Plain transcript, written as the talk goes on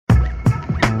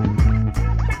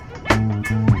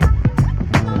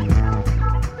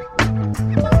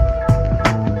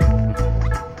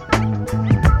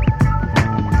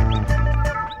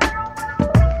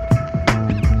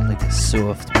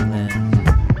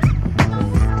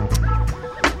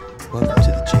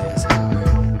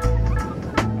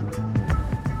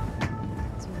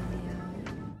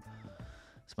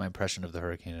impression of the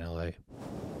hurricane in LA.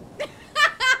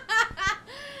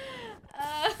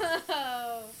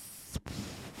 Oh.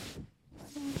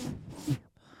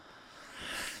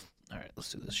 All right,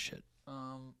 let's do this shit.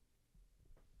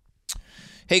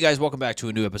 Hey guys, welcome back to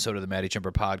a new episode of the Maddie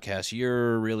Chimper podcast.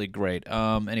 You're really great.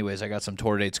 Anyways, I got some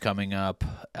tour dates coming up.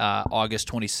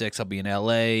 August 26th, I'll be in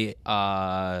LA.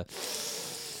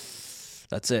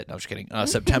 That's it. No, I'm just kidding.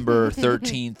 September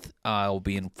 13th, I'll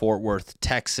be in Fort Worth,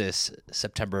 Texas.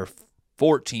 September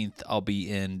 14th, I'll be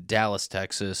in Dallas,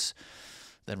 Texas.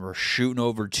 Then we're shooting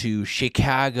over to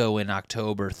Chicago in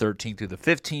October 13th through the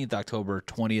 15th. October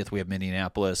 20th, we have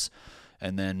Minneapolis.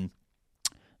 And then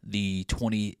the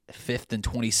 25th and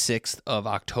 26th of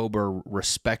October,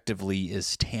 respectively,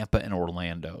 is Tampa and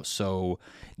Orlando. So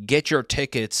get your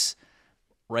tickets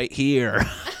right here.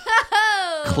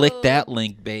 Click that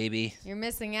link, baby. You're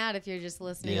missing out if you're just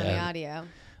listening on the audio.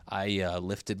 I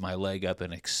lifted my leg up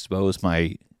and exposed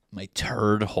my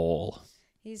turd hole.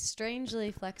 He's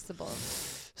strangely flexible.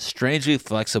 Strangely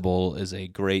Flexible is a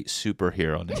great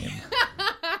superhero name.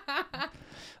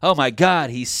 Oh my God,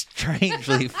 he's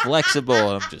strangely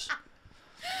flexible. And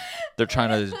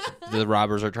the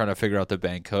robbers are trying to figure out the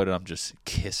bank code, and I'm just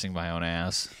kissing my own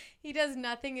ass. He does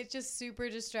nothing. It's just super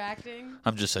distracting.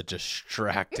 I'm just a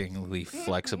distractingly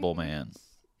flexible man.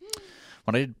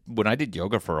 When I did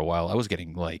yoga for a while, I was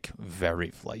getting like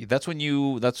very flexible. That's when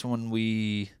you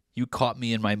caught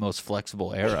me in my most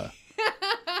flexible era.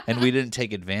 And we didn't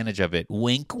take advantage of it.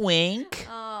 Wink, wink.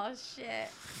 Oh, shit.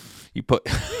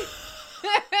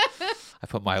 I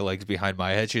put my legs behind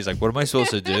my head. She's like, what am I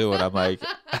supposed to do? And I'm like,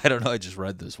 I don't know. I just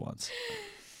read this once.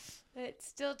 It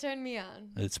still turned me on.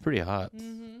 It's pretty hot.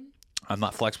 Mm-hmm. I'm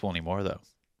not flexible anymore, though.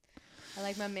 I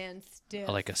like my man stiff.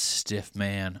 I like a stiff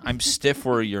man. I'm stiff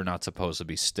where you're not supposed to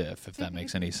be stiff, if that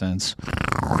makes any sense.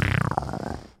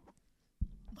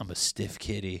 I'm a stiff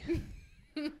kitty.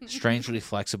 Strangely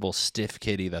Flexible, stiff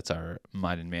kitty. That's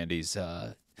mine and Mandy's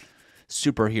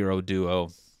superhero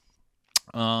duo.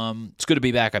 It's good to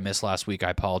be back. I missed last week. I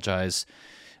apologize.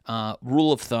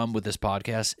 Rule of thumb with this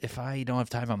podcast: if I don't have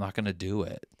time, I'm not going to do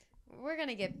it. We're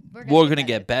gonna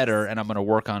get better, and I'm gonna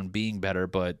work on being better.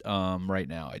 But right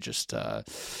now, I just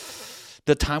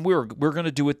the time we're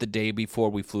gonna do it the day before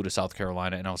we flew to South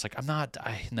Carolina, and I was like,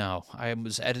 I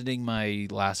was editing my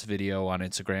last video on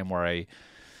Instagram where I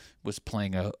was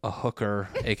playing a hooker,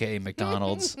 aka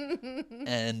McDonald's,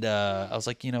 and I was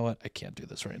like, you know what, I can't do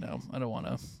this right now. I don't want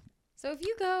to. So if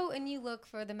you go and you look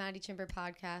for the Maddie Chimper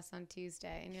podcast on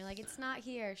Tuesday, and you're like, it's not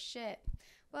here, shit.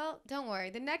 Well, don't worry.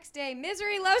 The next day,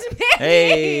 Misery Loves Mandy.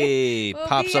 Hey, will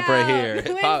pops be up right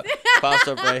out. here. Pops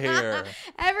up right here.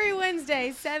 Every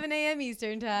Wednesday, 7 a.m.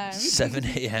 Eastern Time. 7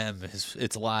 a.m.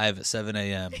 It's live at 7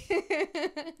 a.m.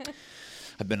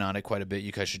 I've been on it quite a bit.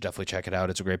 You guys should definitely check it out.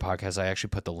 It's a great podcast. I actually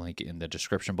put the link in the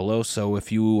description below. So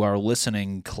if you are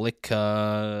listening, click.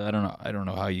 I don't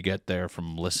know how you get there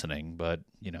from listening, but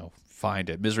find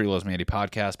it. Misery Loves Mandy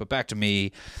podcast. But back to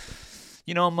me.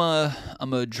 I'm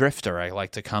a drifter. I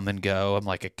like to come and go. I'm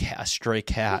like a stray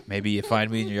cat. Maybe you find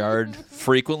me in your yard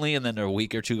frequently, and then a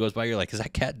week or two goes by. You're like, is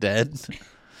that cat dead?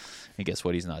 And guess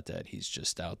what? He's not dead. He's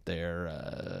just out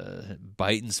there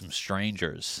biting some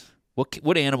strangers.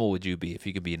 What animal would you be if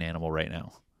you could be an animal right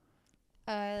now?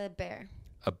 A bear.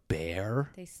 A bear?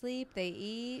 They sleep. They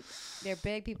eat. They're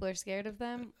big. People are scared of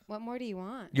them. What more do you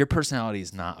want? Your personality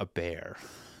is not a bear.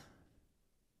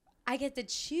 I get to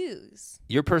choose.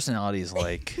 Your personality is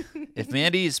like,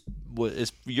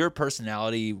 if your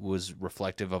personality was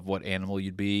reflective of what animal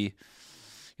you'd be,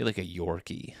 you're like a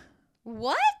Yorkie.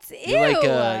 What? Ew.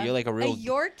 You're like a real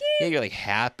Yorkie? Yeah, you're like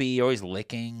happy. You're always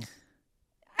licking.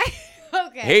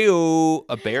 Okay. Hey-o.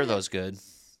 A bear, though's good.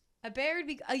 A bear would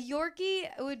be a Yorkie.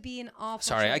 Would be an awful.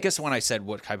 Sorry, choice. I guess when I said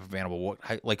what type of animal,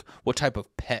 what type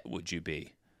of pet would you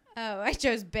be? Oh, I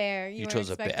chose bear. You chose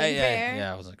a bear.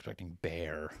 Yeah, I wasn't expecting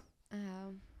bear.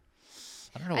 Oh.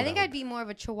 I don't know. I think I'd be more of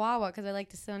a Chihuahua because I like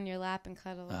to sit on your lap and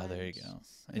cuddle. Oh, there you go.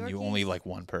 And Yorkies. you only like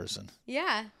one person.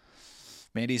 Yeah.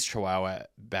 Mandy's Chihuahua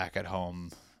back at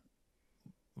home.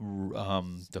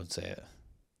 Don't say it.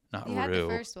 Not you Rue. had the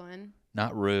first one.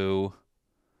 Not Rue.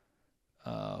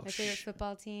 My favorite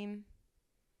football team.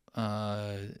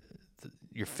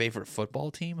 Your favorite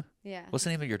football team? Yeah. What's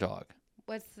the name of your dog?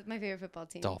 What's my favorite football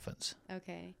team? Dolphins.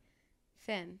 Okay.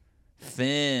 Finn.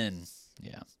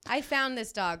 Yeah. I found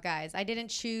this dog, guys. I didn't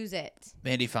choose it.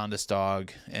 Mandy found this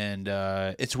dog, and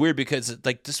it's weird because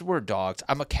this is where dogs.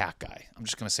 I'm a cat guy. I'm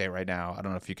just gonna say it right now. I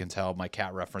don't know if you can tell my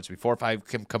cat reference before. If I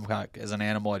can come back as an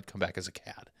animal, I'd come back as a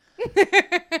cat.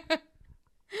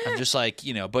 I'm just like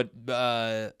but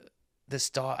this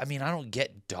dog. I mean, I don't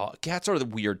get dog. Cats are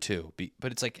weird too,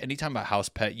 but it's like anytime a house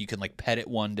pet, you can like pet it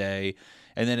one day,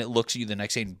 and then it looks at you the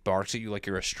next day and barks at you like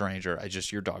you're a stranger.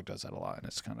 Your dog does that a lot, and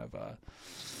it's kind of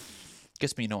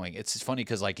gets me annoying. It's funny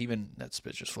because like even that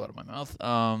spit just flew out of my mouth.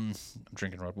 I'm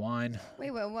drinking red wine.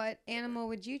 Wait, what animal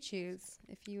would you choose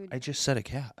if you would? I just said a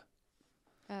cat.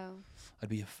 Oh. I'd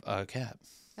be a cat.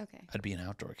 Okay. I'd be an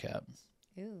outdoor cat.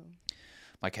 Ooh.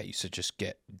 My cat used to just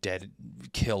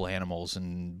kill animals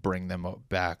and bring them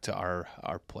back to our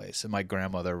place. And my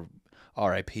grandmother,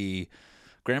 R.I.P.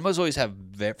 Grandmas always have.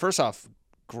 First off,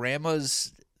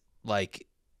 grandmas, like,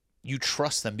 you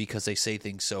trust them because they say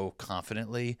things so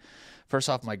confidently. First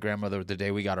off, my grandmother, the day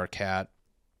we got our cat,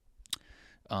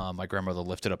 my grandmother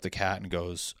lifted up the cat and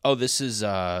goes, "Oh, this is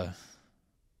a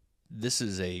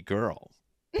girl."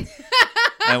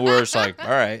 And we're just like, all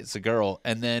right, it's a girl.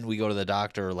 And then we go to the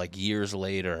doctor like years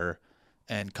later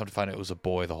and come to find out it was a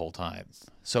boy the whole time.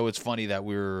 So it's funny that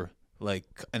we're like,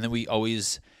 and then we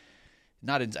always,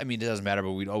 I mean, it doesn't matter,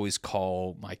 but we'd always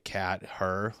call my cat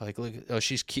her. Like, look, oh,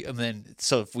 she's cute. And then,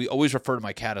 so if we always refer to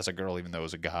my cat as a girl, even though it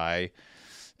was a guy.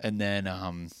 And then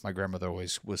my grandmother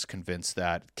always was convinced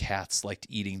that cats liked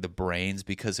eating the brains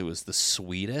because it was the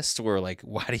sweetest. We're like,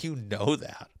 why do you know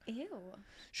that? Ew.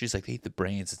 She's like, they eat the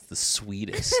brains. It's the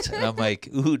sweetest. And I'm like,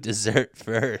 ooh, dessert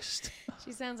first.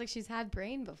 She sounds like she's had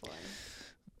brain before.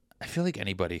 I feel like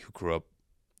anybody who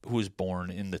was born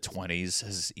in the 20s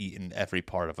has eaten every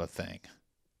part of a thing.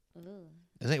 Ooh.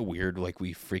 Isn't it weird? Like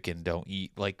we freaking don't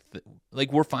eat like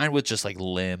we're fine with just like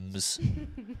limbs.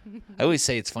 I always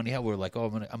say it's funny how we're like,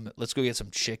 oh, let's go get some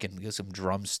chicken, get some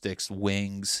drumsticks,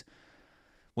 wings.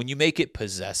 When you make it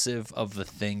possessive of the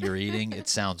thing you're eating, it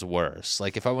sounds worse.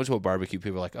 Like if I went to a barbecue,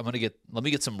 people are like, let me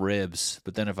get some ribs.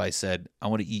 But then if I said, I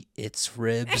want to eat its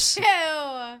ribs, Ew.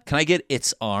 can I get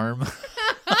its arm?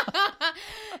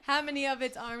 How many of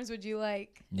its arms would you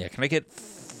like? Yeah, can I get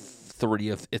 3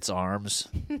 of its arms?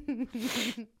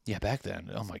 Yeah, back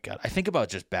then. Oh my God. I think about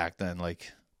just back then, like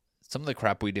some of the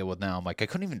crap we deal with now. I'm like, I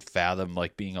couldn't even fathom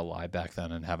like being alive back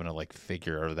then and having to like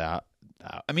figure that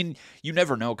out. I mean, you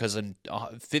never know because in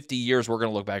 50 years, we're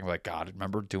going to look back and be like, God,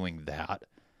 remember doing that?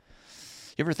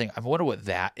 You ever think, I wonder what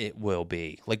it will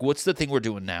be? Like, what's the thing we're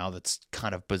doing now that's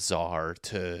kind of bizarre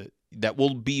that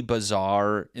will be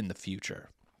bizarre in the future?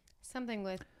 Something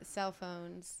with cell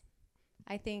phones.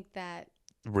 I think that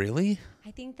Really?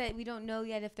 we don't know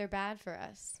yet if they're bad for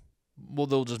us. Well,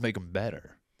 they'll just make them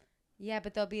better. Yeah,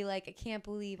 but they'll be like, I can't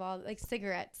believe like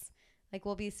cigarettes. Like,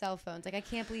 will be cell phones. Like, I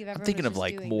can't believe everyone. I'm thinking of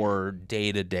like more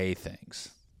day-to-day things.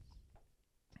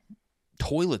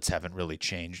 Toilets haven't really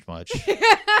changed much.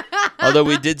 Although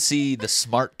we did see the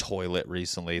smart toilet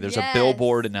recently. There's a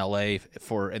billboard in LA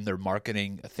and they're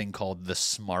marketing a thing called the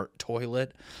smart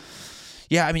toilet.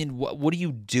 Yeah, I mean, what are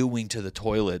you doing to the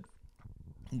toilet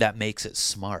that makes it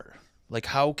smart? Like,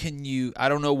 how can you? I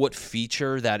don't know what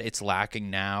feature that it's lacking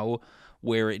now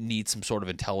where it needs some sort of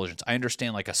intelligence. I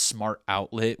understand like a smart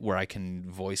outlet where I can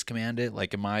voice command it.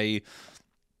 Like, what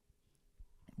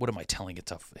am I telling it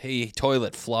to? Hey,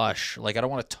 toilet flush. Like, I don't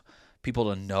want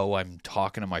people to know I'm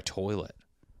talking to my toilet.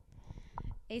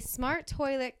 A smart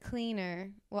toilet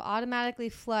cleaner will automatically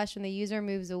flush when the user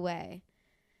moves away.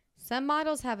 Some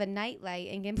models have a night light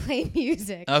and can play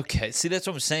music. Okay. See, that's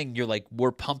what I'm saying. You're like,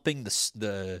 we're pumping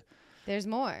the There's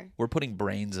more. We're putting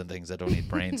brains in things that don't need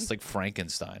brains. It's like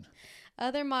Frankenstein.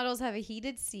 Other models have a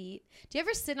heated seat. Do you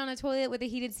ever sit on a toilet with a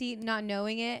heated seat not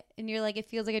knowing it? And you're like, it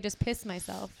feels like I just pissed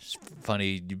myself. It's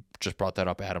funny. You just brought that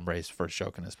up. Adam Ray's first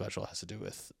joke in his special has to do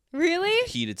with really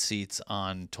heated seats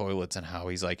on toilets and how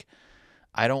he's like,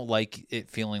 I don't like it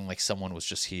feeling like someone was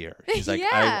just here. He's like,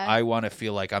 yeah. I want to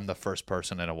feel like I'm the first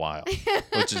person in a while,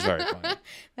 which is very funny.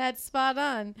 That's spot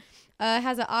on. It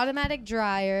has an automatic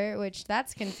dryer, which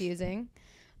that's confusing.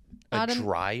 A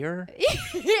dryer?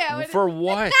 Yeah. For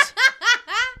what?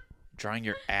 Drying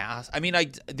your ass? I mean,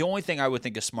 the only thing I would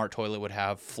think a smart toilet would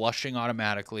have, flushing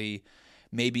automatically,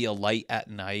 maybe a light at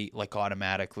night, like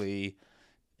automatically,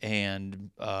 and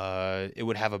it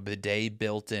would have a bidet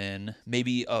built in.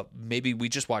 Maybe we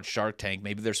just watched Shark Tank.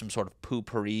 Maybe there's some sort of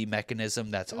poopery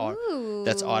mechanism that's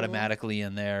automatically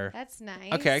in there. That's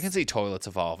nice. Okay, I can see toilets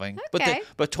evolving. Okay.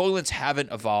 But toilets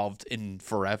haven't evolved in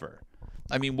forever.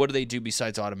 I mean, what do they do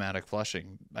besides automatic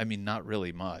flushing? I mean, not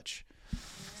really much.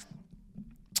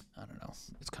 I don't know.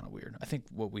 It's kind of weird. I think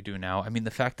what we do now, I mean,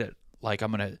 the fact that, like,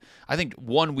 I think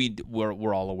one,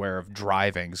 we're all aware of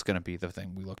driving is going to be the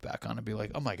thing we look back on and be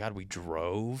like, oh my God, we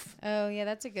drove. Oh yeah,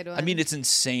 that's a good one. I mean, it's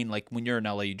insane. Like when you're in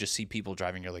LA, you just see people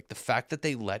driving. You're like, the fact that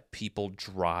they let people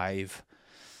drive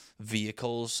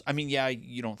vehicles. I mean, yeah,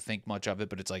 you don't think much of it,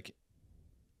 but it's like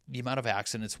the amount of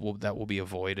accidents that will be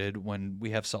avoided when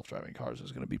we have self-driving cars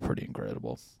is going to be pretty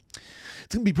incredible.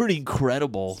 It's going to be pretty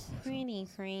incredible. It's pretty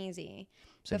crazy.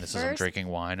 Saying this as I'm drinking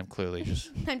wine, I'm clearly just...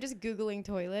 I'm just Googling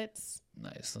toilets.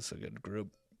 Nice. That's a good group.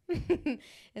 In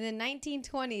the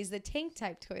 1920s, the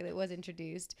tank-type toilet was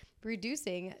introduced,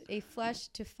 reducing a flush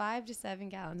to 5 to 7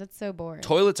 gallons. That's so boring.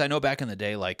 Toilets, I know back in the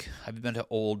day, like, I've been to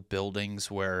old buildings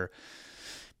where...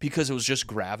 Because it was just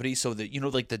gravity, so that, you know,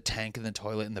 like the tank and the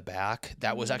toilet in the back,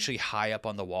 that was actually high up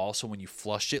on the wall. So when you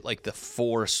flushed it, like the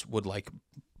force would like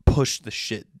push the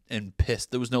shit and piss.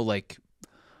 There was no like,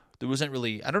 there wasn't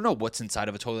really, I don't know what's inside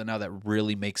of a toilet now that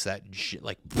really makes that shit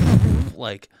like,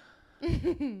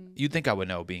 you'd think I would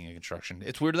know being in construction.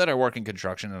 It's weird that I work in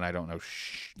construction and I don't know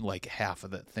like half of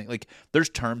the thing. Like there's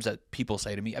terms that people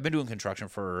say to me. I've been doing construction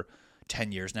for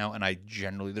 10 years now, and I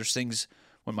generally, there's things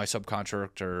when my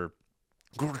subcontractor,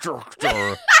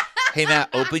 hey Matt,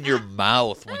 open your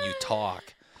mouth when you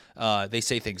talk. They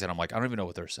say things and I'm like, I don't even know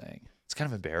what they're saying. It's kind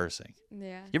of embarrassing.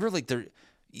 Yeah. You ever like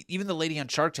even the lady on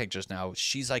Shark Tank just now,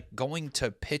 she's like going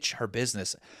to pitch her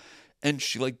business and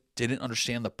she like didn't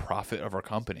understand the profit of her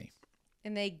company.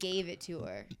 And they gave it to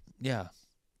her. Yeah.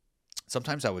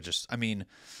 Sometimes I would just, I mean,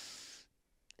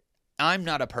 I'm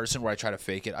not a person where I try to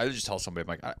fake it. I would just tell somebody,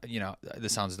 I'm like, you know,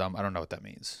 this sounds dumb. I don't know what that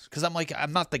means. Because I'm like,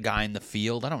 I'm not the guy in the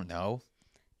field. I don't know.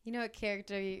 You know what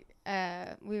character he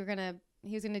was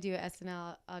gonna do an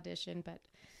SNL audition, but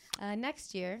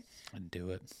next year. And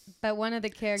do it. But one of the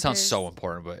characters sounds so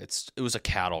important, but it was a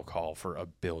cattle call for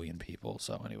 1 billion people.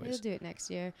 So, anyways, he'll do it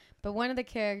next year. But one of the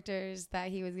characters that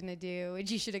he was gonna do, which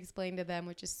you should explain to them,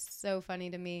 which is so funny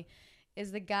to me,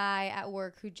 is the guy at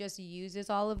work who just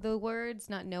uses all of the words,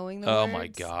 not knowing the words. Oh my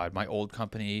God, my old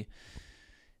company.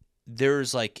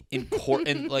 There's like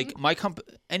important, like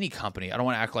any company. I don't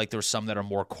want to act like there's some that are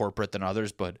more corporate than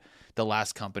others, but the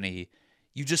last company,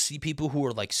 you just see people who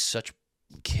are like such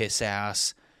kiss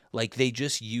ass, like they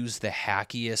just use the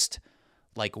hackiest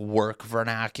like work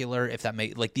vernacular. If that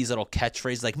make like these little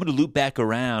catchphrases, like I'm gonna loop back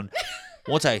around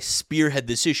once I spearhead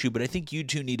this issue, but I think you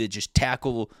two need to just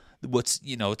tackle what's,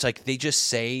 you know, it's like they just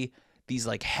say these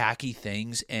like hacky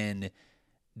things and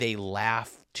they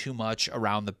laugh too much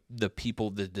around the people,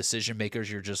 the decision makers.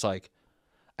 You're just like,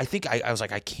 I think I was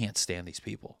like, I can't stand these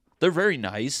people. They're very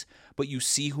nice, but you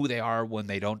see who they are when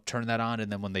they don't turn that on.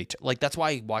 And then when they, like, that's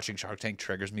why watching Shark Tank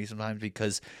triggers me sometimes,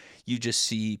 because you just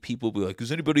see people be like,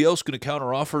 is anybody else going to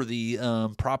counteroffer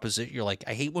the proposition? You're like,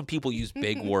 I hate when people use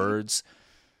big words.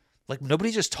 Like,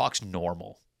 nobody just talks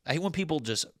normal. I hate when people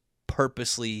just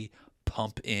purposely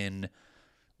pump in,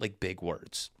 like, big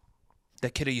words.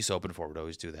 That kid I used to open for would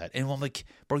always do that. And I'm like,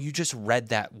 bro, you just read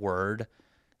that word.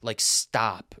 Like,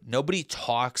 stop. Nobody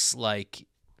talks, like,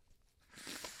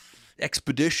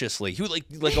 expeditiously. He would,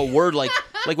 like a word, like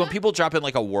when people drop in,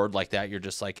 like, a word like that, you're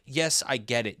just like, yes, I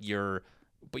get it.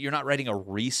 But you're not writing a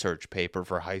research paper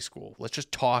for high school. Let's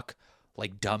just talk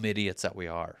like dumb idiots that we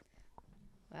are.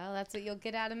 Well, that's what you'll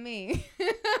get out of me.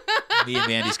 Me and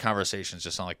Mandy's conversations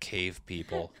just sound like cave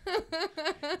people.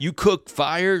 You cook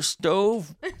fire,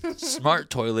 stove, smart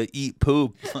toilet, eat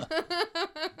poop.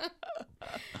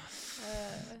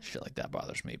 Shit like that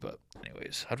bothers me. But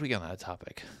anyways, how do we get on that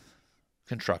topic?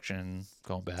 Construction,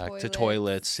 going back to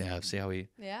toilets. Yeah, see how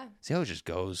it just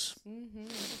goes. Mm-hmm.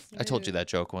 I told you that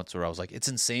joke once where I was like, it's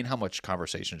insane how much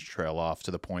conversations trail off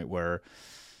to the point where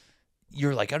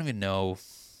you're like, I don't even know.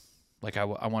 Like I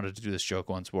wanted to do this joke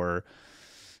once where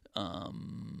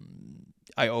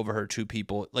I overheard two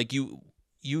people. Like you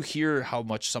hear how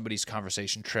much somebody's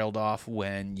conversation trailed off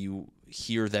when you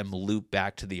hear them loop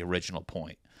back to the original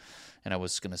point. And I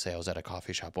was going to say I was at a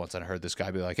coffee shop once and I heard this guy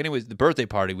be like, anyways, the birthday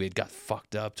party, we had got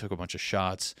fucked up, took a bunch of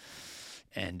shots.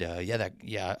 And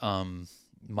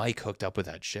Mike hooked up with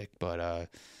that chick. But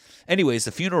anyways,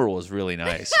 the funeral was really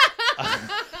nice.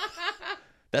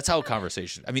 That's how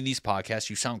conversation. I mean, these podcasts,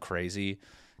 you sound crazy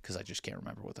because I just can't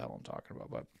remember what the hell I'm talking about.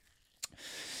 But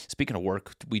speaking of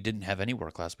work, we didn't have any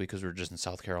work last week because we were just in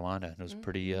South Carolina. And it was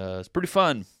pretty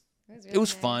fun. It was really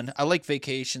fun. I like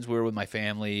vacations. We were with my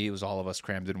family. It was all of us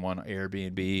crammed in one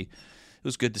Airbnb. It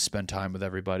was good to spend time with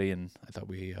everybody. And I thought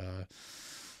me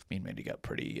and Mandy got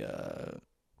pretty,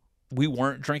 we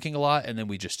weren't drinking a lot. And then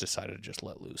we just decided to just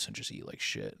let loose and just eat like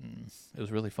shit. And it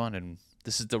was really fun. And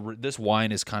this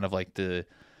wine is kind of like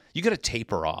you got to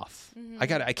taper off.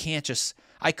 Mm-hmm.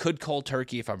 I could cold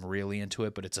turkey if I'm really into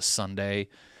it, but it's a Sunday.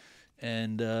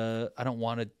 And I don't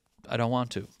want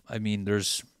to. I mean,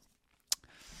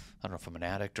 I don't know if I'm an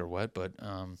addict or what, but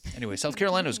anyway, South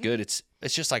Carolina was good. It's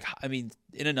just like, I mean,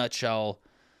 in a nutshell,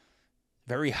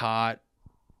 very hot,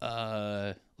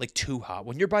 like too hot.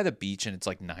 When you're by the beach and it's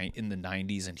like in the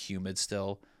 90s and humid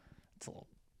still,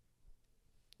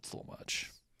 It's a little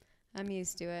much. I'm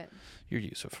used to it. You're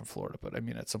used to it from Florida, but I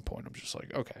mean, at some point, I'm just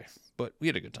like, okay. But we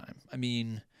had a good time. I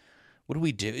mean, what do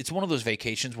we do? It's one of those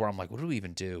vacations where I'm like, what do we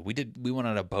even do? We went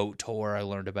on a boat tour. I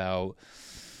learned about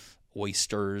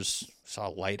oysters, saw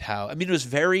a lighthouse. I mean, it was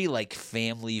very like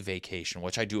family vacation,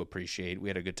 which I do appreciate. We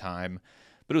had a good time,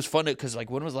 but it was fun because like,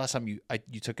 when was the last time you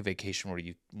took a vacation where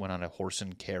you went on a horse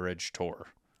and carriage tour?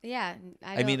 Yeah,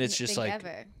 I mean, it's just like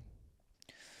ever.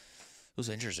 It was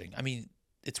interesting. I mean,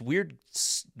 it's weird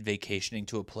vacationing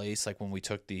to a place like when we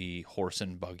took the horse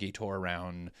and buggy tour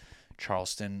around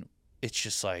Charleston. It's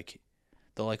just like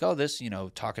they're like, oh, this,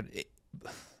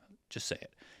 just say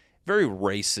it. Very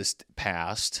racist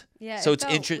past. Yeah, so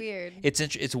it's weird.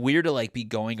 It's weird to like be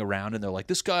going around and they're like,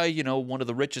 this guy, one of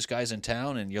the richest guys in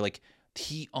town, and you're like,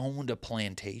 he owned a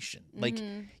plantation. Like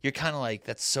you're kind of like,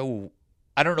 that's so.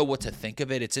 I don't know what to think of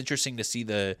it. It's interesting to see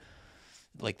the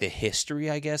history,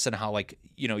 I guess, and how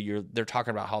they're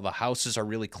talking about how the houses are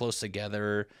really close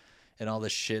together and all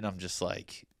this shit. I'm just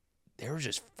like, they were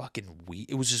just fucking weird.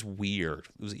 It was just weird.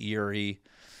 It was eerie.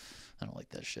 I don't like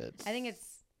that shit. I think it's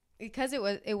because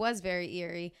it was very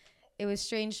eerie. It was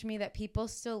strange to me that people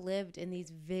still lived in these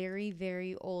very,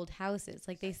 very old houses.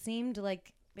 Like they seemed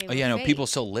like they were fake. People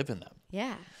still live in them.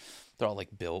 Yeah. They're all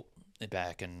like built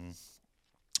back in,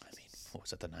 what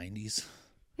was it, the 90s?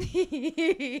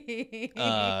 Hey,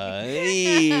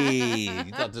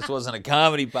 you thought this wasn't a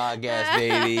comedy podcast,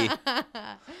 baby.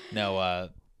 No,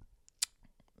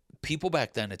 people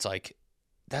back then, it's like,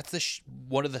 that's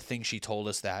one of the things she told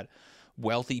us, that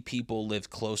wealthy people lived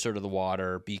closer to the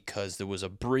water because there was a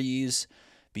breeze,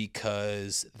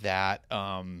 because that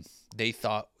they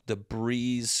thought the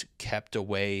breeze kept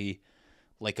away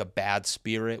like a bad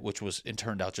spirit, which it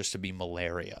turned out just to be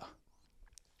malaria.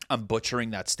 I'm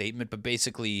butchering that statement, but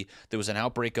basically there was an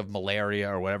outbreak of malaria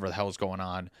or whatever the hell was going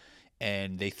on,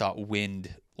 and they thought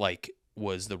wind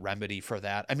was the remedy for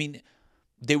that. I mean,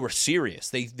 they were serious.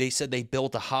 They said they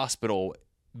built a hospital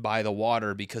by the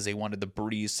water because they wanted the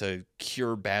breeze to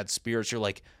cure bad spirits. You're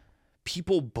like,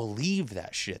 people believe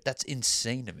that shit. That's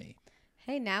insane to me.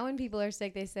 Hey, now when people are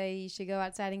sick, they say you should go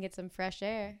outside and get some fresh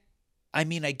air. I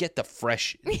mean, I get the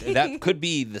fresh. That could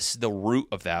be the root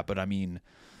of that, but I mean,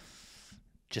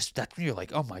 just that you're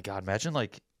like, oh my God, imagine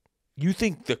you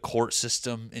think the court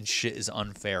system and shit is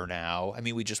unfair now. I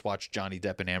mean, we just watched Johnny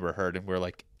Depp and Amber Heard, and we're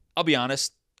like, I'll be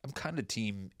honest, I'm kind of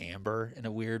team Amber in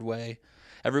a weird way.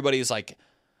 Everybody's like,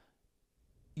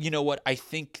 you know what? I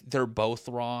think they're both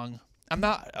wrong. I'm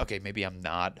not. Okay, maybe I'm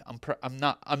not. I'm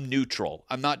not. I'm neutral.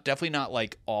 I'm definitely not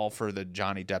all for the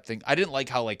Johnny Depp thing. I didn't like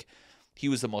how he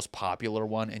was the most popular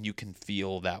one, and you can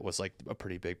feel that was a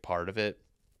pretty big part of it.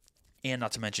 And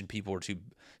not to mention, people were too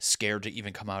scared to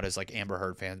even come out as Amber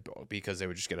Heard fans because they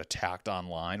would just get attacked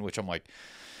online, which I'm like,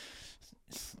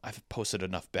 I've posted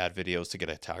enough bad videos to get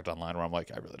attacked online where I'm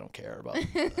like, I really don't care about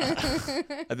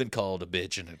it. I've been called a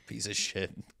bitch and a piece of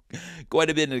shit quite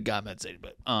a bit in the comments,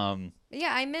 but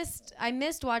yeah, I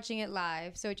missed watching it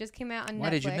live, so it just came out on Netflix. Why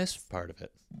did you miss part of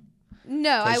it?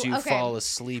 No, because you fall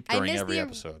asleep during every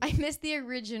episode. I missed the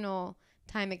original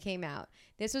time it came out.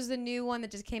 This was the new one that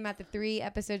just came out, the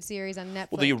 3-episode series on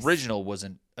Netflix. Well, the original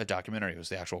wasn't a documentary. It was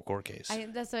the actual court case.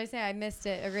 That's what I say. I missed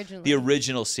it originally. The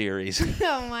original series.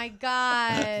 Oh, my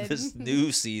God. This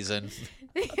new season.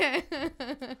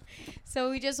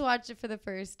 So we just watched it for the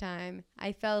first time.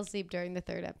 I fell asleep during the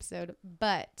 3rd episode,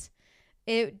 but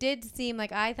it did seem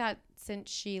like, I thought since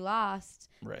she lost,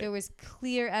 there was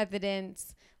clear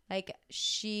evidence.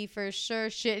 She for sure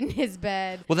shit in his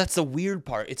bed. Well, that's the weird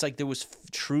part. It's there was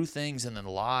true things and then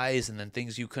lies and then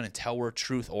things you couldn't tell were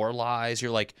truth or lies.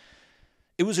 You're like,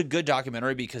 it was a good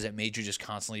documentary because it made you just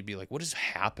constantly be like, what is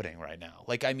happening right now?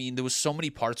 I mean, there was so many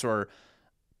parts where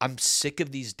I'm sick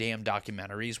of these damn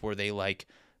documentaries where they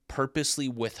purposely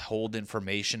withhold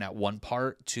information at one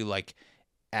part to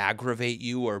aggravate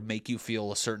you or make you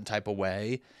feel a certain type of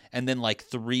way, and then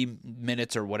 3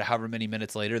 minutes or however many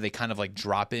minutes later they kind of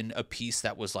drop in a piece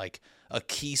that was a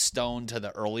keystone to the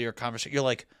earlier conversation. You're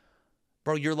like,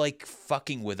 bro, you're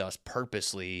fucking with us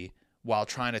purposely while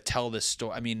trying to tell this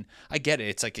story. I mean, I get it,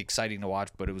 it's exciting to watch,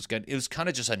 but it was good. It was kind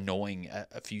of just annoying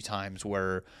a few times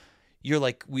where you're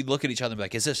we look at each other and be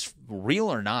like, is this real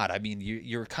or not? I mean,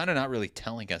 you're kind of not really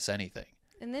telling us anything.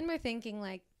 And then we're thinking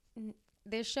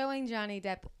they're showing Johnny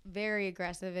Depp very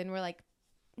aggressive, and we're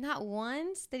not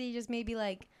once did he just maybe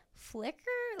flicker?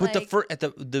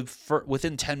 But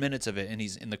within 10 minutes of it, and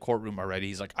he's in the courtroom already,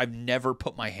 he's like, I've never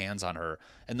put my hands on her.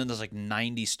 And then there's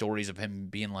 90 stories of him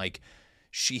being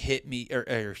she hit me,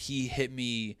 or he hit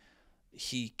me,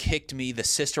 he kicked me. The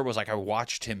sister was I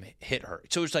watched him hit her.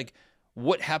 So it's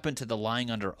what happened to the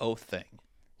lying under oath thing?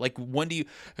 Like, when do you,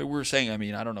 we were saying, I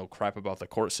mean, I don't know crap about the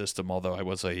court system, although I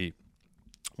was when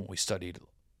we studied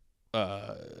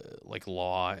like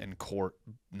law and court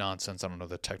nonsense. I don't know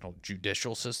the technical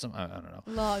judicial system. I don't know.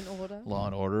 Law and order. Law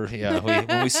and order. Yeah.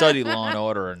 When we studied law and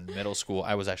order in middle school,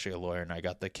 I was actually a lawyer, and I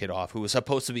got the kid off who was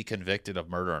supposed to be convicted of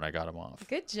murder, and I got him off.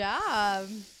 Good job.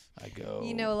 I go.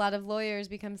 You know, a lot of lawyers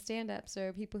become stand-ups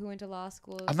or people who went to law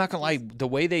school. I'm not gonna lie. The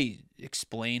way they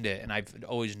explained it, and I've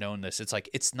always known this, it's like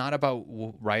it's not about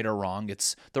right or wrong.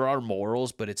 There are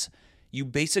morals, but it's you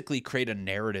basically create a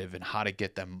narrative and how to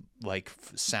get them like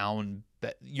sound.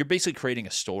 That you're basically creating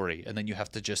a story, and then you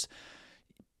have to just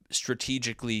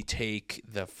strategically take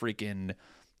the freaking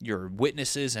your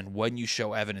witnesses and when you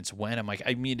show evidence when. I'm like,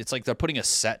 I mean, it's like they're putting a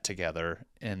set together,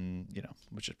 and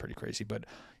which is pretty crazy, but.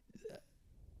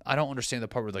 I don't understand the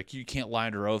part where like you can't lie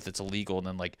under oath, it's illegal, and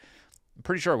then like I'm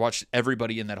pretty sure I watched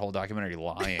everybody in that whole documentary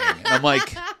lying. And I'm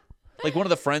like one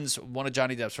of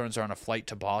Johnny Depp's friends are on a flight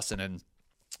to Boston, and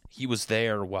he was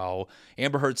there while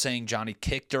Amber Heard saying Johnny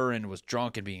kicked her and was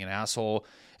drunk and being an asshole,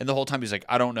 and the whole time he's like,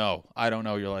 I don't know.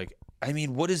 You're like, I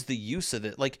mean, what is the use of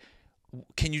it? Like,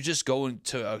 can you just go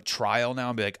into a trial now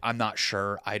and be like, I'm not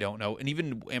sure, I don't know? And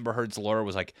even Amber Heard's lawyer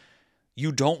was like,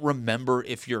 you don't remember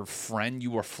if your friend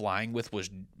you were flying with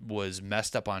was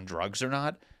messed up on drugs or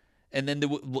not? And then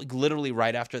literally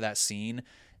right after that scene,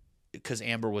 because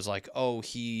Amber was like, oh,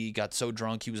 he got so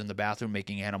drunk he was in the bathroom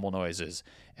making animal noises.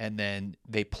 And then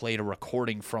they played a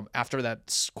recording from after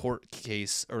that court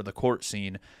case or the court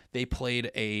scene, they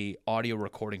played a audio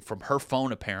recording from her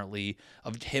phone apparently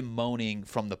of him moaning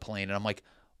from the plane. And I'm like,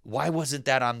 why wasn't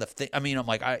that on the thing? I mean, I'm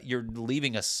like, you're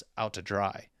leaving us out to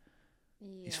dry.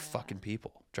 Yeah. These fucking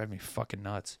people drive me fucking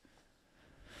nuts.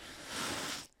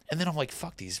 And then I'm like,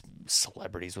 fuck these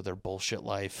celebrities with their bullshit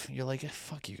life. You're like,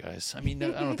 fuck you guys. I mean,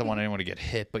 I don't want anyone to get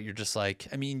hit, but you're just like,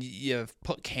 I mean, you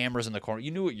put cameras in the corner.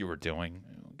 You knew what you were doing.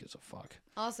 Who gives a fuck?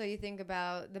 Also, you think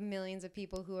about the millions of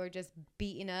people who are just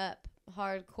beaten up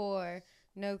hardcore,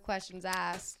 no questions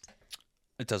asked.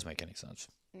 It doesn't make any sense.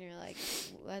 And you're like,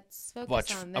 let's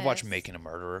focus on this. I watched Making a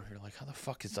Murderer. You're like, how the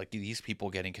fuck is like these people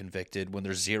getting convicted when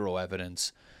there's zero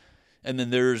evidence? And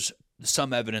then there's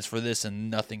some evidence for this and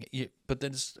nothing. But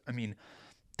then, I mean,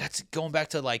 that's going back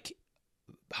to like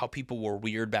how people were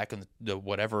weird back in the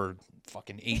whatever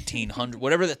fucking 1800,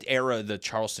 whatever that era the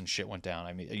Charleston shit went down.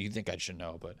 I mean, you think I should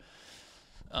know, but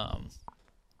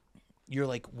you're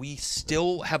like, we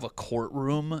still have a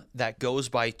courtroom that goes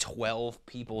by 12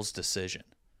 people's decision.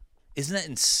 Isn't that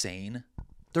insane?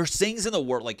 There's things in the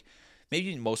world, like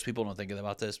maybe most people don't think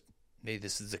about this. Maybe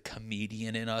this is a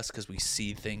comedian in us because we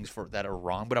see things that are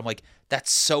wrong. But I'm like,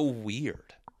 that's so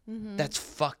weird. Mm-hmm. That's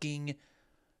fucking.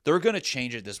 They're gonna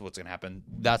change it. This is what's gonna happen.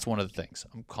 That's one of the things.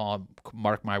 I'm calling.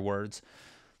 Mark my words.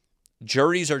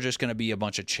 Juries are just gonna be a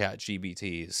bunch of chat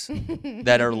GBTs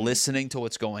that are listening to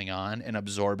what's going on and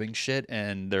absorbing shit,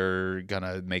 and they're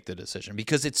gonna make the decision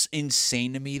because it's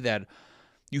insane to me that.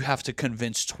 You have to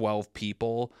convince 12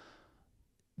 people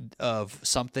of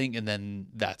something, and then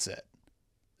that's it.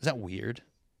 Is that weird?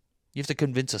 You have to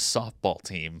convince a softball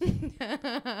team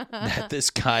that this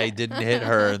guy didn't hit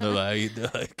her, and they're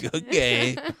like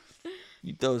okay,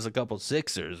 you throw us a couple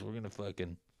sixers, we're gonna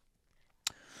fucking.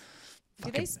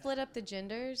 Do they split up the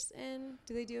genders, and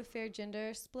do they do a fair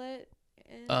gender split?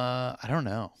 I don't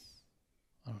know.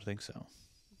 I don't think so.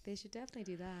 They should definitely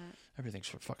do that. Everything's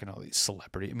for fucking all these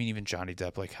celebrities. I mean, even Johnny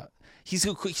Depp, like, he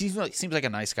seems like a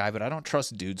nice guy, but I don't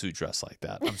trust dudes who dress like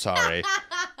that. I'm sorry.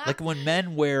 Like, when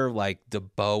men wear, like, the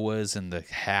boas and the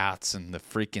hats and the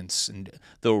freaking, and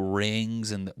the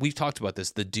rings, and we've talked about this,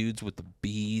 the dudes with the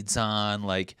beads on,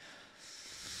 like,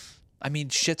 I mean,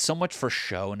 shit, so much for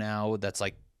show now that's,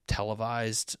 like,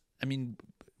 televised. I mean,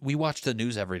 we watch the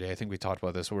news every day. I think we talked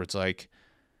about this, where it's like,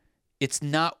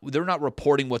 they're not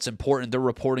reporting what's important. They're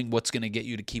reporting what's going to get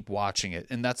you to keep watching it.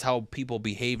 And that's how people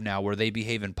behave now, where they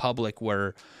behave in public,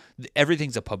 where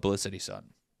everything's a publicity stunt.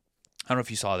 I don't know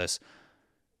if you saw this.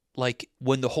 Like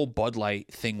when the whole Bud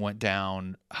Light thing went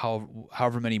down,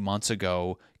 however many months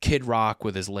ago, Kid Rock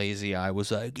with his lazy eye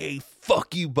was like, hey,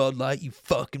 fuck you, Bud Light, you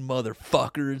fucking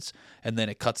motherfuckers. And then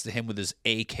it cuts to him with his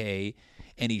AK,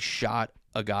 and he shot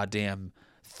a goddamn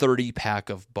 30-pack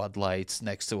of Bud Lights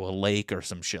next to a lake or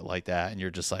some shit like that, and you're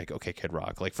just like, okay, Kid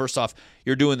Rock. Like, first off,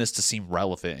 you're doing this to seem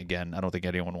relevant again. I don't think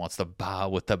anyone wants to bow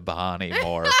with the ba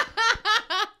anymore,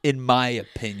 in my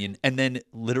opinion. And then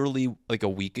literally like a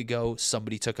week ago,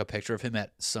 somebody took a picture of him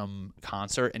at some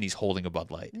concert, and he's holding a Bud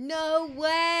Light. No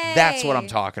way. That's what I'm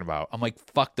talking about. I'm like,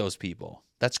 fuck those people.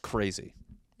 That's crazy.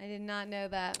 I did not know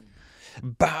that.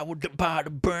 Bow with the bow to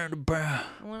burn the brow.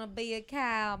 I want to be a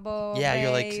cowboy. Yeah, baby.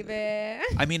 you're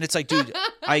like, I mean, it's like, dude,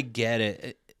 I get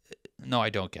it. No, I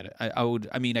don't get it.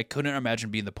 I mean, I couldn't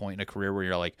imagine being the point in a career where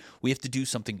you're like, we have to do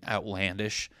something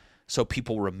outlandish so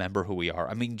people remember who we are.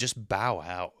 I mean, just bow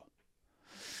out.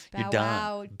 You're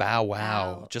done. Bow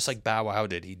wow. Just like Bow Wow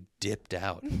did. He dipped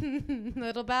out.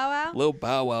 Little Bow Wow? Little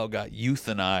Bow Wow got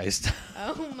euthanized.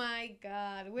 Oh my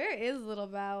God. Where is Little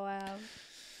Bow Wow?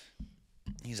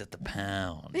 He's at the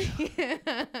pound.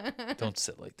 Don't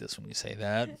sit like this when you say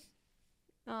that.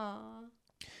 Aw.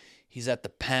 He's at the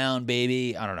pound,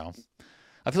 baby. I don't know.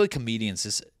 I feel like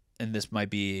comedians, and this might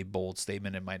be a bold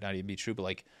statement, it might not even be true, but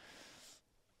like,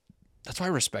 that's why I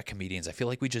respect comedians. I feel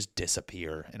like we just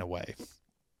disappear in a way.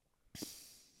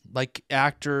 Like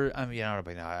I don't know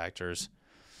about actors.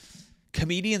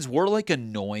 Comedians, we're like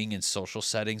annoying in social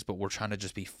settings, but we're trying to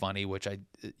just be funny, which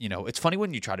it's funny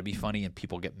when you try to be funny and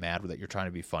people get mad that you're trying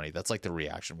to be funny. That's like the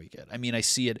reaction we get. I mean, I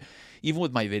see it even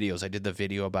with my videos. I did the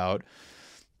video about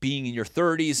being in your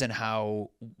 30s and how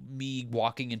me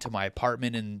walking into my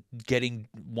apartment and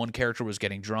one character was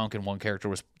getting drunk and one character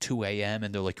was 2 a.m.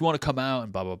 and they're like, you want to come out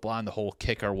and blah, blah, blah. And the whole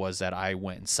kicker was that I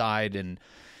went inside and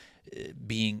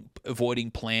avoiding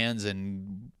plans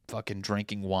and fucking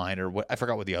drinking wine or what, I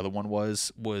forgot what the other one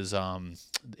was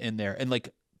in there. And like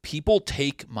people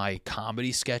take my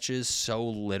comedy sketches so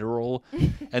literal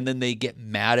and then they get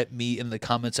mad at me in the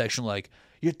comment section like,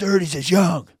 your 30s is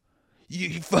young.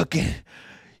 You fucking...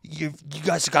 You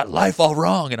guys got life all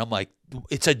wrong. And I'm like,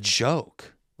 it's a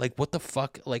joke. Like, what the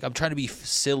fuck? Like, I'm trying to be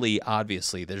silly,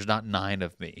 obviously. There's not 9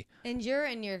 of me. And you're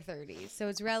in your 30s, so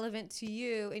it's relevant to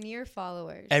you and your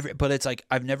followers. But it's like,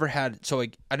 I never had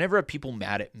people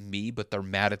mad at me, but they're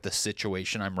mad at the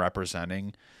situation I'm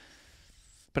representing.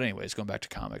 But anyways, going back to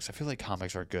comics, I feel like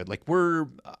comics are good. Like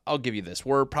I'll give you this.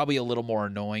 We're probably a little more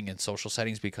annoying in social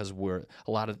settings because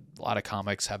a lot of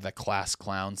comics have that class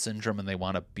clown syndrome and they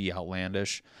want to be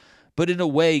outlandish. But in a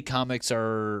way, comics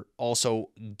are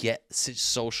also get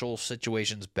social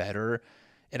situations better.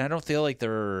 And I don't feel like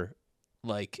they're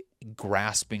like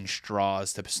grasping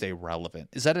straws to stay relevant.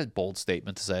 Is that a bold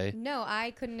statement to say? No,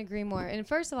 I couldn't agree more. And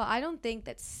first of all, I don't think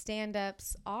that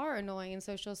stand-ups are annoying in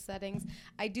social settings.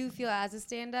 I do feel as a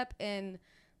stand-up in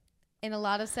a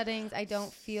lot of settings, I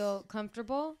don't feel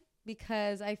comfortable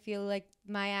because I feel like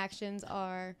my actions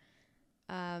are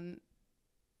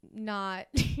not...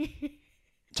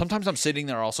 Sometimes I'm sitting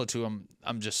there also too.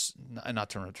 I'm just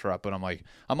not to interrupt, but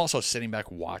I'm also sitting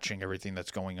back watching everything that's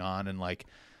going on and like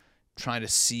trying to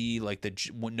see like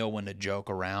know when to joke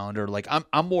around or like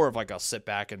I'm more of like I'll sit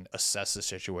back and assess the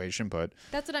situation. But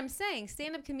that's what I'm saying.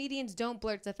 Stand-up comedians don't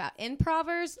blurt stuff out.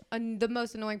 Improvers are the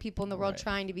most annoying people in the world,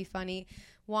 trying to be funny,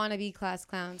 want to be class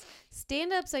clowns.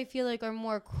 Stand-ups I feel like are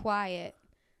more quiet.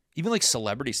 Even like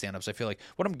celebrity stand-ups, I feel like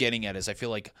what I'm getting at is I feel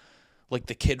like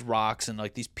the Kid Rocks and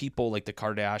like these people like the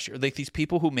Kardashians, or like these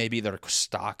people who maybe their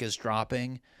stock is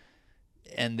dropping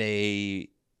and they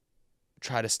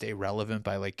try to stay relevant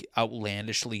by like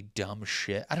outlandishly dumb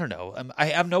shit. I don't know. I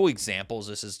have no examples.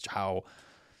 This is how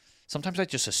sometimes I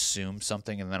just assume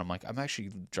something and then I'm like, I'm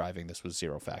actually driving this with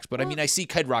zero facts. But I mean, I see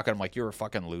Kid Rock and I'm like, you're a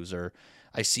fucking loser.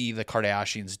 I see the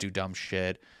Kardashians do dumb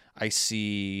shit. But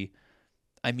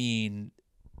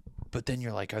then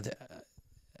you're like,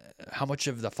 how much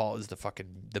of the fault is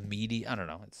the media? I don't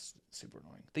know. It's super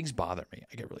annoying. Things bother me.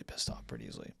 I get really pissed off pretty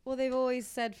easily. Well, they've always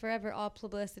said forever, all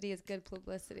publicity is good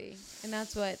publicity. And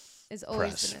that's what has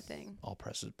always been a thing. All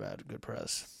press is bad, good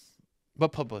press.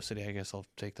 But publicity, I guess I'll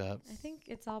take that. I think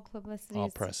it's all publicity. All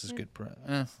press is good press.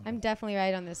 I'm definitely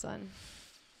right on this one.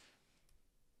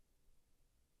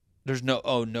 There's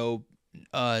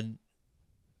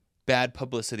bad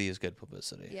publicity is good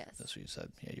publicity. Yes. That's what you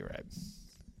said. Yeah, you're right.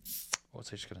 What was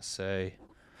I just going to say?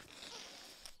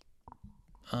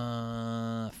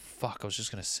 I was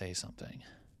just going to say something.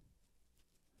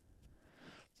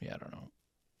 Yeah, I don't know.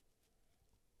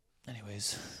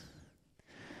 Anyways.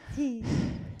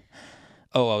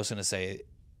 I was going to say,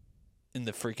 in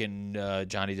the freaking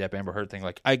Johnny Depp Amber Heard thing,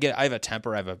 like I have a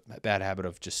temper. I have a bad habit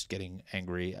of just getting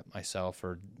angry at myself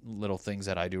for little things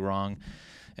that I do wrong.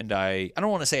 And I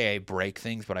don't want to say I break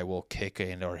things, but I will kick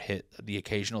or hit the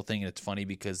occasional thing. And it's funny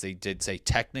because they did say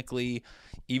technically,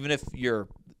 even if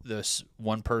this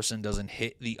one person doesn't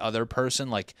hit the other person,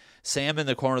 like say I'm in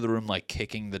the corner of the room, like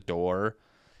kicking the door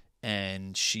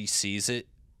and she sees it,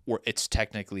 or it's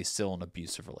technically still an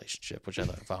abusive relationship, which I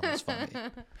found was funny.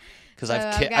 Because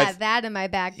I've got that in my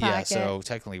back pocket. Yeah, so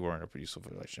technically we're in an abusive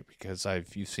relationship because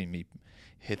you've seen me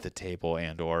hit the table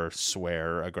and or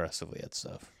swear aggressively at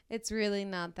stuff. It's really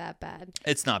not that bad.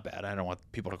 It's not bad. I don't want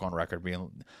people to go on record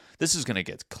being, this is going to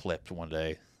get clipped one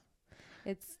day.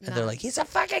 And they're like, he's a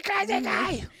fucking crazy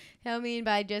guy. I mean,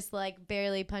 by just like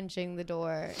barely punching the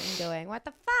door and going, what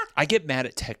the fuck? I get mad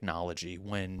at technology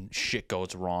when shit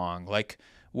goes wrong. Like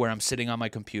where I'm sitting on my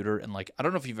computer and like, I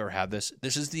don't know if you've ever had this.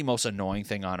 This is the most annoying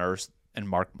thing on earth. And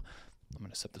Mark, I'm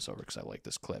going to set this over because I like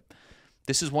this clip.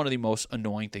 This is one of the most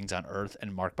annoying things on earth.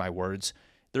 And mark my words,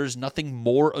 there's nothing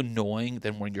more annoying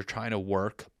than when you're trying to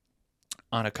work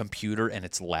on a computer and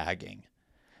it's lagging.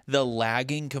 The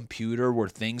lagging computer where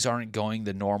things aren't going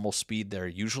the normal speed they're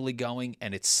usually going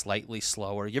and it's slightly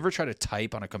slower. You ever try to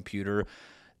type on a computer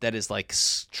that is like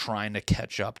trying to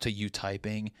catch up to you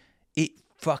typing?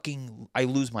 I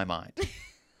lose my mind.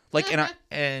 Like,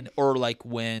 or like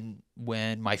when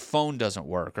my phone doesn't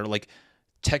work, or like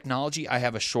technology, I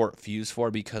have a short fuse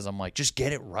for because I'm like, just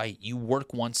get it right. You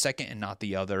work 1 second and not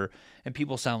the other. And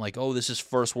people sound like, oh, this is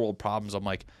first world problems. I'm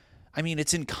like, I mean,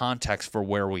 it's in context for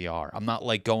where we are. I'm not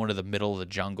like going to the middle of the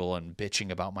jungle and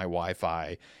bitching about my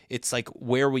Wi-Fi. It's like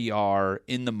where we are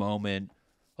in the moment.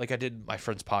 Like I did my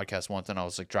friend's podcast once and I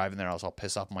was like driving there. I was all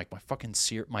pissed off. I'm like,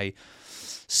 my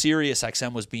Sirius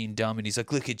XM was being dumb. And he's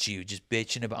like, look at you just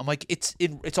bitching about. I'm like,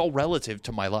 it's all relative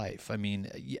to my life. I mean,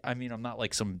 I'm not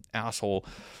like some asshole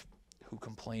who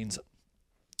complains.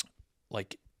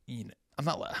 Like, you know,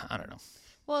 I don't know.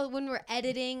 Well, when we're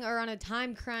editing or on a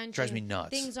time crunch, drives me nuts.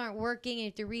 Things aren't working, and you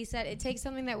have to reset. It takes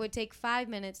something that would take 5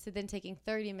 minutes to then taking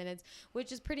 30 minutes,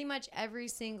 which is pretty much every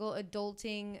single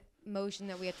adulting motion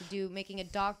that we have to do. Making a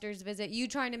doctor's visit. You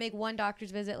trying to make one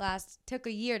doctor's visit took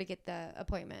a year to get the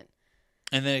appointment.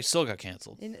 And then it still got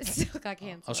canceled.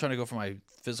 I was trying to go for my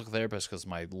physical therapist because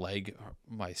my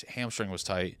hamstring was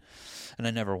tight, and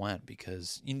I never went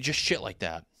because just shit like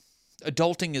that.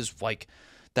 Adulting is like...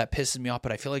 That pisses me off,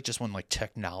 but I feel like just when like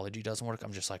technology doesn't work,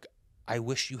 I'm just like, I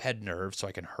wish you had nerves so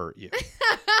I can hurt you.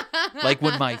 Like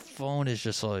when my phone is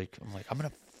just like, I'm like, I'm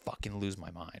gonna fucking lose my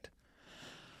mind.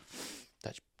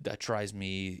 That drives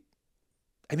me.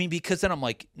 I mean, because then I'm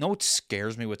like, no, it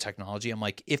scares me with technology. I'm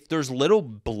like, if there's little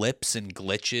blips and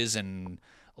glitches and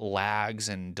lags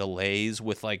and delays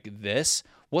with like this,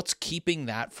 what's keeping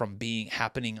that from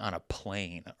happening on a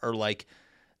plane? Or like,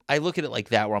 I look at it like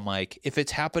that where I'm like, if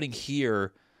it's happening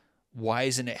here, why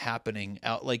isn't it happening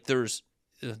out? Like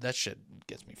that shit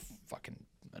gets me fucking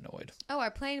annoyed. Oh,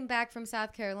 our plane back from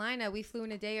South Carolina, we flew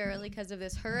in a day early because of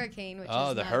this hurricane.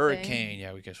 The hurricane.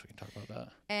 Yeah, we guess we can talk about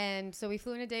that. And so we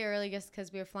flew in a day early just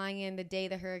because we were flying in the day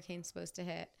the hurricane's supposed to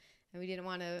hit. And we didn't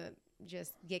want to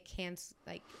just get canceled,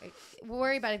 like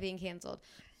worry about it being canceled.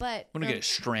 But I'm going to get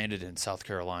stranded in South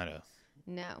Carolina.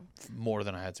 No. More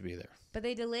than I had to be there. But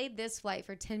they delayed this flight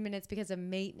for 10 minutes because of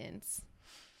maintenance.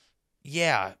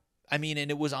 Yeah. I mean,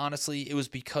 and it was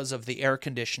because of the air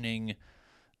conditioning.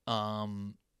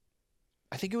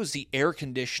 I think it was the air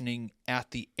conditioning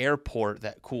at the airport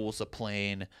that cools the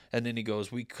plane. And then he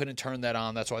goes, we couldn't turn that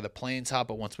on. That's why the plane's hot.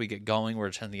 But once we get going,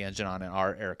 we're turning the engine on in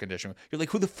our air conditioning. You're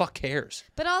like, who the fuck cares?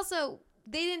 But also,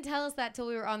 they didn't tell us that till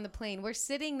we were on the plane. We're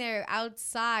sitting there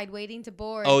outside waiting to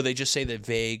board. Oh, they just say that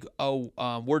vague,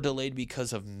 we're delayed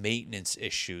because of maintenance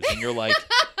issues. And you're like,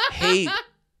 hey,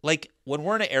 like when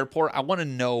we're in an airport, I want to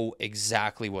know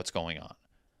exactly what's going on.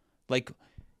 Like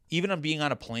even on being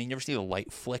on a plane, you ever see the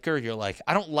light flicker? You're like,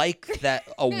 I don't like that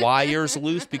a wire's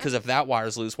loose because if that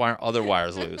wire's loose, why aren't other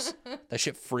wires loose? That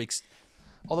shit freaks.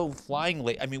 Although flying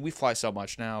late, I mean, we fly so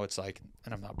much now. It's like,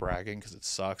 and I'm not bragging because it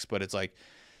sucks, but it's like,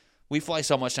 we fly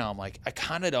so much now, I'm like, I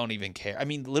kind of don't even care. I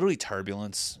mean, literally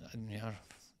turbulence,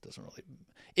 doesn't really...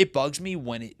 It bugs me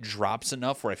when it drops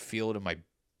enough where I feel it in my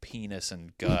penis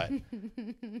and gut.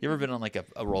 You ever been on like a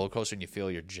roller coaster and you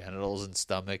feel your genitals and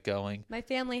stomach going? My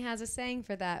family has a saying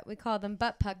for that. We call them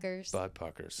butt puckers. Butt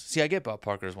puckers. See, I get butt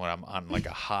puckers when I'm on like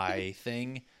a high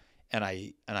thing and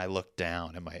I look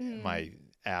down and my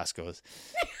ass goes...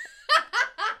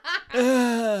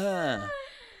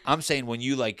 I'm saying when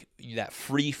you like that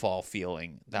free fall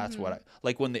feeling, that's what I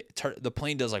like when the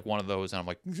plane does like one of those and I'm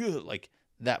like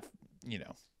that,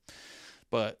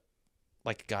 but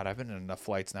like, God, I've been in enough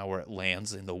flights now where it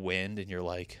lands in the wind and you're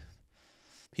like,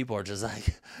 people are just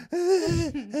like,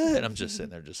 and I'm just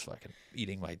sitting there just fucking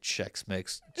eating my Chex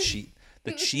Mix,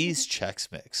 the cheese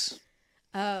Chex Mix.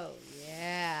 Oh,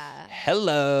 yeah.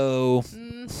 Hello.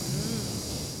 Mm-hmm.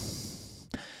 It's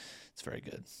very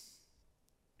good.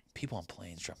 People on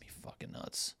planes drive me fucking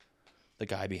nuts. The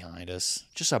guy behind us,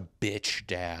 just a bitch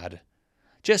dad.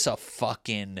 Just a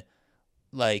fucking,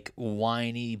 like,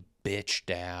 whiny bitch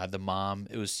dad. The mom,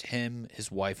 it was him,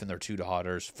 his wife, and their 2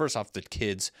 daughters. First off, the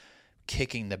kids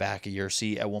kicking the back of your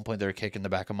seat. At one point, they were kicking the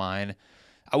back of mine.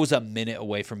 I was a minute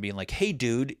away from being like, hey,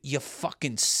 dude, you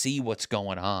fucking see what's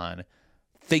going on.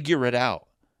 Figure it out.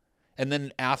 And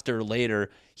then later,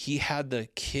 he had the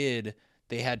kid.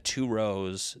 They had 2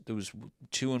 rows. There was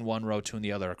 2 in one row, 2 in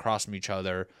the other, across from each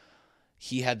other.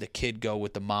 He had the kid go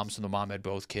with the mom, so the mom had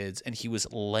both kids, and he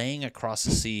was laying across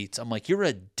the seats. I'm like, you're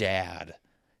a dad.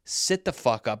 Sit the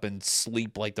fuck up and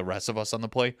sleep like the rest of us on the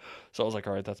plane. So I was like,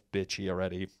 all right, that's bitchy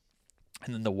already.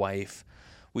 And then the wife,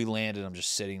 we landed. I'm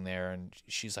just sitting there, and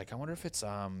she's like, I wonder if it's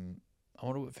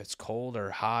cold or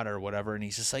hot or whatever. And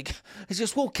he's just like, I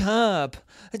just woke up.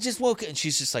 And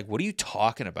she's just like, what are you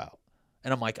talking about?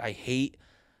 And I'm like, I hate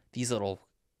these little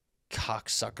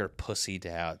cocksucker pussy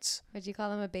dads. Would you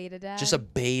call him a beta dad? Just a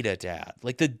beta dad.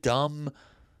 Like the dumb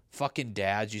fucking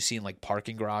dads you see in like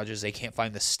parking garages. They can't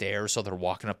find the stairs, so they're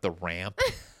walking up the ramp.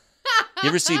 You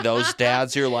ever see those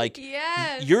dads? You're like,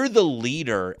 yes. You're the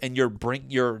leader, and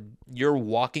you're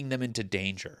walking them into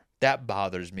danger. That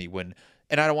bothers me when,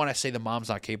 and I don't want to say the mom's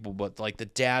not capable, but like the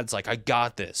dad's like, I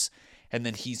got this. And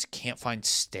then can't find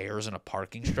stairs in a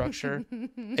parking structure.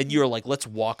 And you're like, let's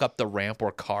walk up the ramp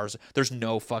where cars, there's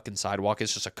no fucking sidewalk.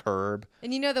 It's just a curb.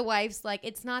 And the wife's like,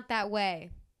 it's not that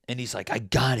way. And he's like, I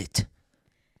got it.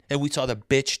 And we saw the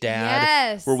bitch dad.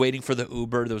 Yes. We're waiting for the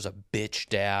Uber. There was a bitch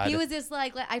dad. He was just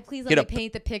like, please let me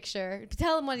paint the picture.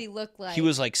 Tell him what he looked like. He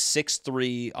was like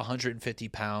 6'3", 150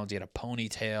 pounds. He had a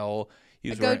ponytail. He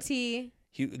was a goatee.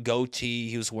 Goatee.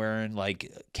 He was wearing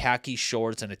like khaki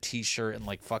shorts and a t-shirt and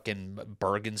like fucking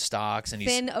Birkenstocks, and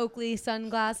Finn Oakley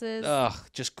sunglasses.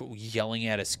 Just yelling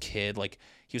at his kid. Like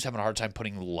he was having a hard time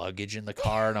putting luggage in the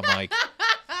car, and I'm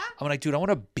like, dude, I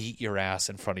want to beat your ass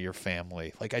in front of your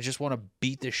family. Like I just want to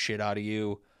beat the shit out of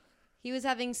you. He was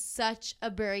having such a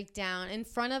breakdown in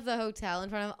front of the hotel, in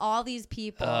front of all these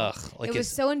people. Like it was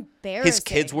so embarrassing. His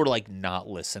kids were like not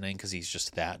listening because he's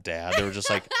just that dad. They were just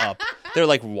like up. They're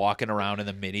like walking around in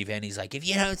the minivan. He's like, if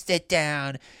you don't sit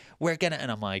down, we're going to.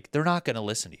 And I'm like, they're not going to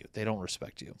listen to you. They don't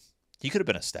respect you. He could have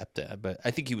been a stepdad, but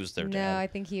I think he was their dad. No, I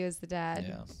think he was the dad.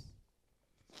 Yeah.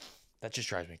 That just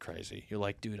drives me crazy. You're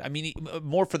like, dude, I mean,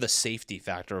 more for the safety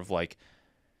factor of like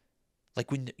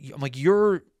when I'm like,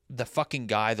 you're the fucking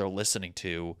guy they're listening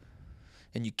to,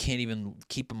 and you can't even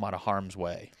keep him out of harm's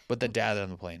way. But the dad on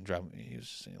the plane driving me, he was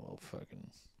just a little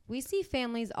fucking. We see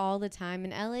families all the time,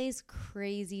 and LA's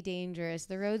crazy dangerous.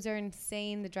 The roads are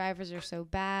insane. The drivers are so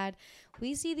bad.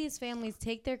 We see these families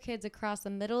take their kids across the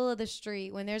middle of the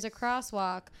street when there's a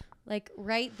crosswalk, like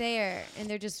right there, and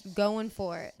they're just going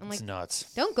for it. I'm like, it's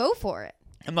nuts. Don't go for it.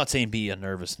 I'm not saying be a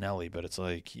nervous Nelly, but it's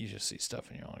like you just see stuff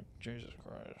and you're like, Jesus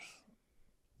Christ.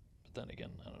 But then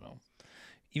again, I don't know.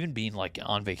 Even being like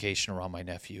on vacation around my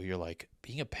nephew, you're like,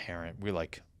 being a parent,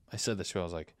 I said this too, I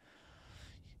was like,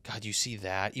 God, you see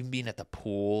that? Even being at the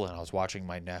pool, and I was watching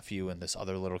my nephew and this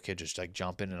other little kid just like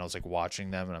jumping, and I was like watching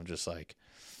them, and I'm just like,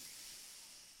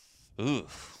 ooh.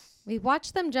 We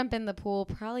watched them jump in the pool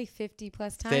probably 50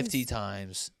 plus times. 50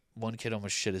 times. One kid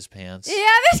almost shit his pants. Yeah,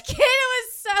 this kid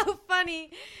was so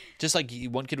funny. Just like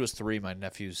one kid was 3, my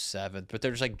nephew's 7, but they're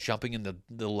just like jumping in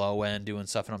the low end doing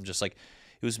stuff, and I'm just like,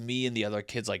 it was me and the other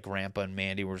kids, like Grandpa and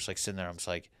Mandy, were just like sitting there. I'm just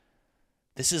like,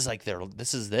 this is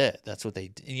it. That's what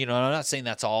they, I'm not saying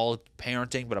that's all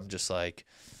parenting, but I'm just like.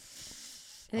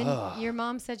 And then your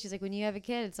mom said, she's like, when you have a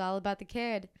kid, it's all about the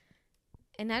kid.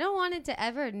 And I don't want it to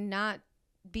ever not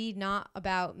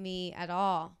about me at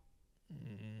all.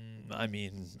 I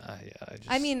mean,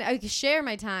 I share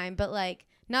my time, but like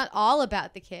not all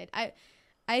about the kid.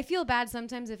 I feel bad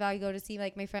sometimes if I go to see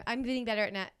like my friend. I'm getting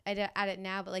better at it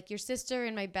now, but like your sister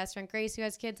and my best friend Grace, who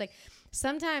has kids, like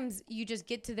sometimes you just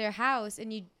get to their house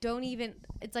and you don't even.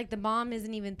 It's like the mom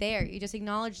isn't even there. You just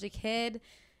acknowledge the kid,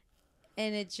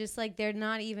 and it's just like they're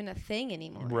not even a thing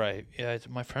anymore. Right? Yeah.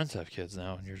 My friends have kids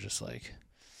now, and you're just like.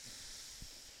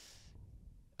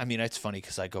 I mean, it's funny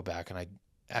because I go back and I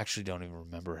actually don't even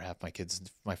remember half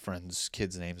my friends'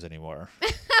 kids' names anymore,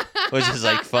 which is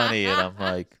like funny, and I'm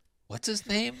like. What's his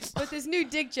name? With this new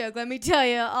dick joke, let me tell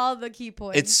you all the key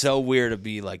points. It's so weird to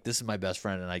be like, this is my best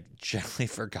friend, and I generally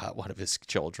forgot one of his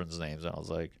children's names. And I was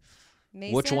like,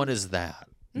 Mason? Which one is that?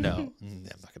 No, I'm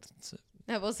not going to say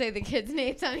it. I will say the kids'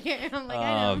 names on here. I'm like,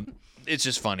 I know. It's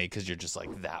just funny because you're just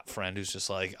like that friend who's just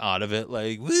like out of it,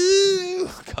 like, woo,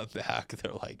 come back.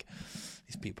 They're like,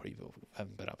 these people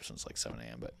haven't been up since like 7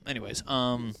 a.m. But anyways,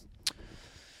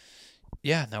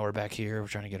 yeah, now we're back here. We're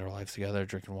trying to get our lives together,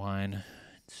 drinking wine.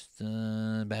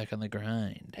 Back on the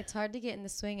grind. It's hard to get in the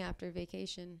swing after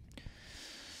vacation.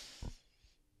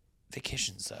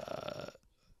 Vacation's,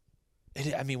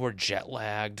 we're jet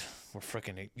lagged. We're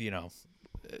freaking,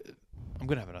 I'm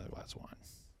going to have another glass of wine.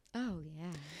 Oh,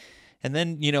 yeah. And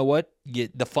then, you know what?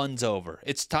 The fun's over.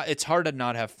 It's hard to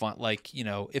not have fun. Like,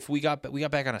 if we got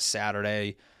back on a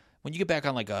Saturday, when you get back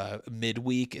on like a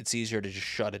midweek, it's easier to just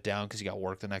shut it down because you got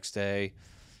work the next day.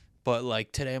 But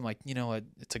like today, I'm like, you know what?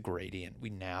 It's a gradient. We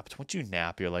napped. Once you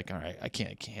nap, you're like, all right, I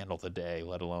can't handle the day,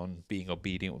 let alone being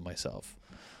obedient with myself.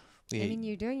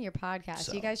 You're doing your podcast.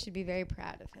 So, you guys should be very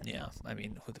proud of him. Yeah. I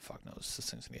mean, who the fuck knows? This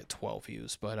thing's going to get 12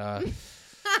 views. But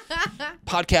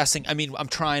podcasting, I mean, I'm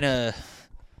trying to...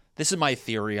 This is my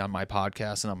theory on my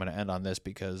podcast, and I'm going to end on this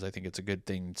because I think it's a good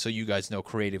thing so you guys know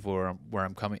creative where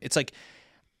I'm coming. It's like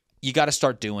you got to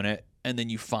start doing it, and then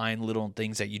you find little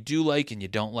things that you do like and you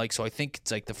don't like. So I think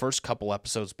it's like the first couple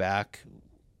episodes back,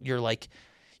 you're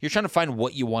trying to find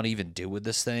what you want to even do with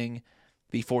this thing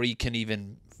before you can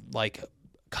even like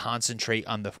concentrate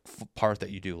on the part that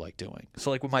you do like doing. So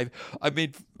like with I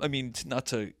mean, not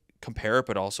to compare it,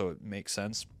 but also it makes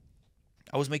sense.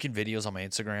 I was making videos on my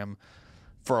Instagram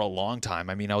for a long time.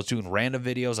 I mean, I was doing random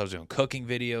videos. I was doing cooking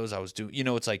videos. I was doing,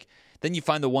 it's like, then you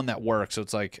find the one that works. So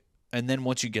it's like, and then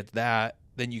once you get that,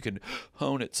 then you can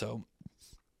hone it. So,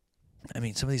 I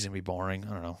mean, some of these are going to be boring. I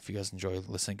don't know if you guys enjoy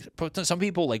listening. But some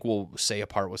people like will say a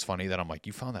part was funny that I'm like,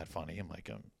 you found that funny. I'm like,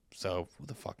 so who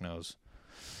the fuck knows?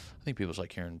 I think people just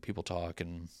like hearing people talk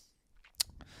and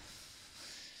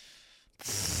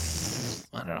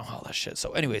I don't know all that shit.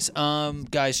 So anyways,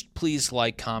 guys, please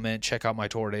like, comment, check out my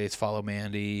tour dates, follow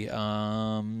Mandy,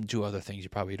 do other things you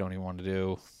probably don't even want to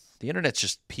do. The internet's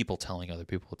just people telling other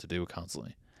people what to do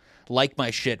constantly. Like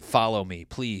my shit, follow me,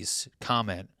 please,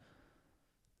 comment.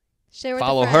 Share with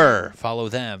follow her, follow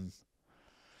them.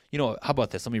 How about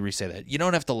this? Let me re-say that. You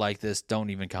don't have to like this, don't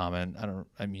even comment.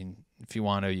 I mean, if you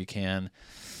want to, you can.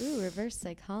 Ooh, reverse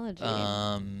psychology.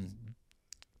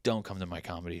 Don't come to my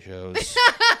comedy shows.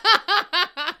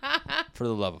 For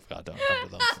the love of God, don't come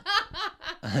to them.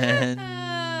 And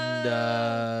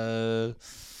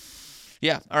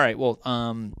yeah, all right. Well,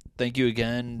 thank you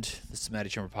again. This is Maddie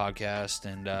Trimmer Podcast,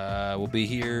 and we'll be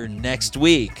here next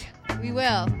week. We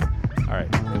will. All right.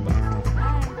 Goodbye.